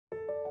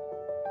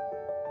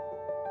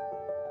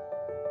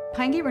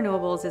Pine Gate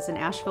Renewables is an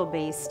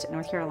Asheville-based,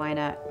 North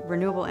Carolina,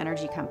 renewable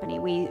energy company.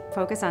 We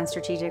focus on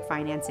strategic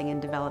financing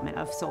and development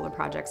of solar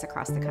projects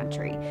across the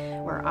country.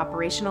 We're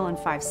operational in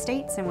 5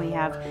 states, and we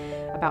have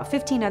about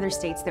 15 other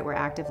states that we're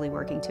actively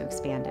working to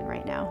expand in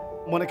right now.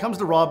 When it comes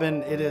to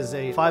Robin, it is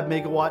a 5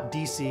 megawatt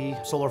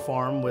DC solar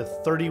farm with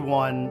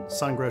 31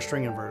 sun-grow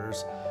string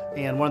inverters.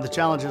 And one of the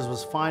challenges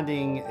was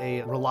finding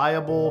a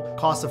reliable,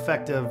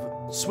 cost-effective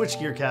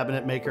switchgear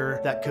cabinet maker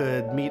that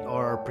could meet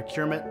our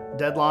procurement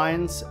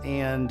deadlines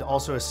and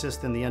also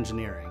assist in the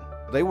engineering.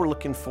 They were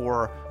looking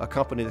for a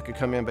company that could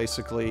come in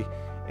basically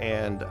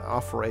and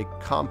offer a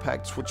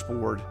compact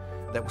switchboard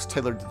that was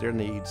tailored to their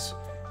needs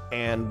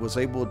and was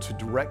able to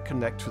direct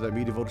connect to their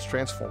medium voltage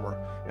transformer.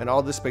 And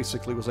all this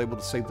basically was able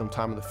to save them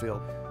time in the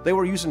field. They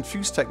were using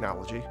fuse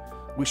technology.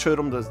 We showed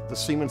them the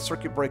Siemens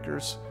circuit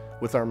breakers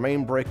with our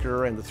main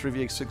breaker and the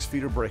 3VX6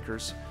 feeder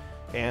breakers,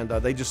 and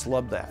they just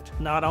loved that.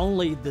 Not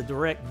only the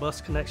direct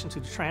bus connection to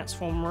the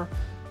transformer,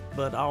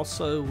 but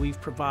also we've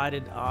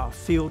provided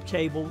field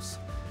cables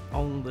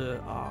on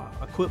the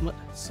equipment,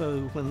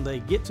 so when they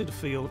get to the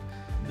field,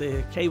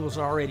 the cables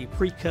are already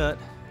pre-cut,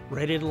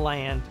 ready to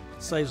land.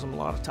 Saves them a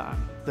lot of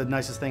time. The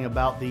nicest thing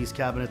about these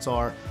cabinets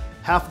are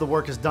half of the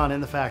work is done in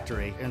the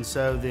factory, and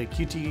so the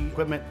QT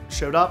equipment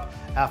showed up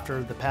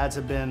after the pads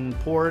have been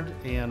poured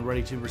and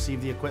ready to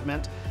receive the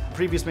equipment.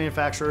 Previous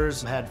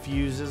manufacturers had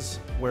fuses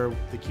where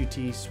the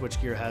QT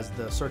switchgear has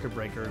the circuit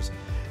breakers,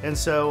 and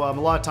so a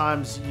lot of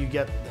times you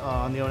get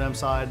on the O&M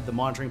side, the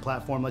monitoring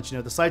platform lets you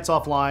know the site's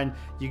offline,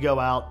 you go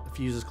out, the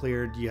fuse is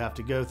cleared, you have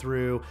to go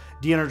through,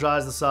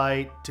 de-energize the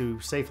site to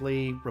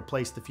safely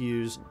replace the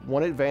fuse.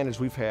 One advantage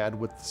we've had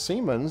with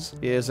Siemens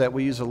is that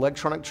we use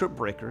electronic trip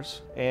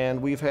breakers,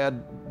 and we've had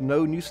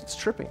no nuisance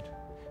tripping.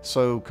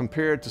 So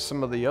compared to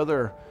some of the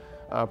other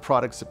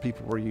products that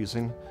people were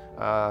using,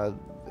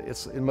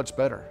 it's much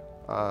better,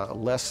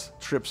 less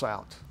trips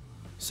out.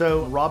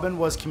 So Robin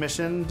was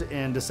commissioned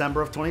in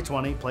December of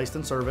 2020, placed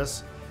in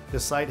service.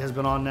 This site has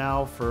been on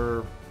now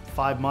for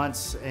 5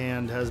 months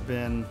and has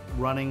been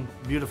running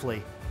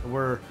beautifully.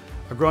 We're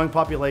a growing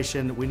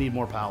population, we need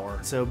more power.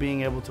 So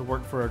being able to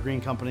work for a green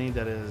company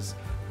that is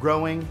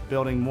growing,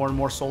 building more and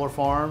more solar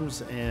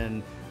farms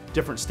in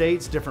different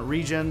states, different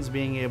regions,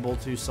 being able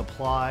to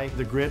supply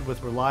the grid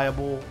with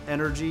reliable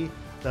energy,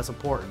 that's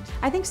important.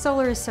 I think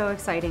solar is so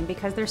exciting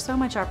because there's so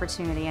much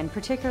opportunity, and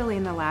particularly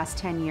in the last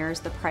 10 years,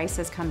 the price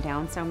has come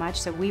down so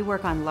much. So we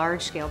work on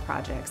large-scale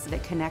projects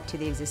that connect to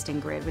the existing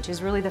grid, which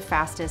is really the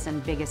fastest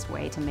and biggest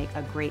way to make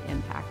a great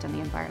impact on the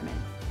environment.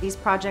 These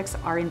projects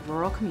are in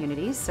rural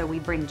communities, so we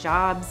bring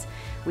jobs,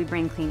 we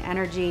bring clean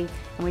energy,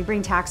 and we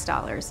bring tax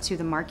dollars to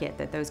the market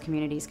that those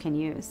communities can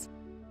use.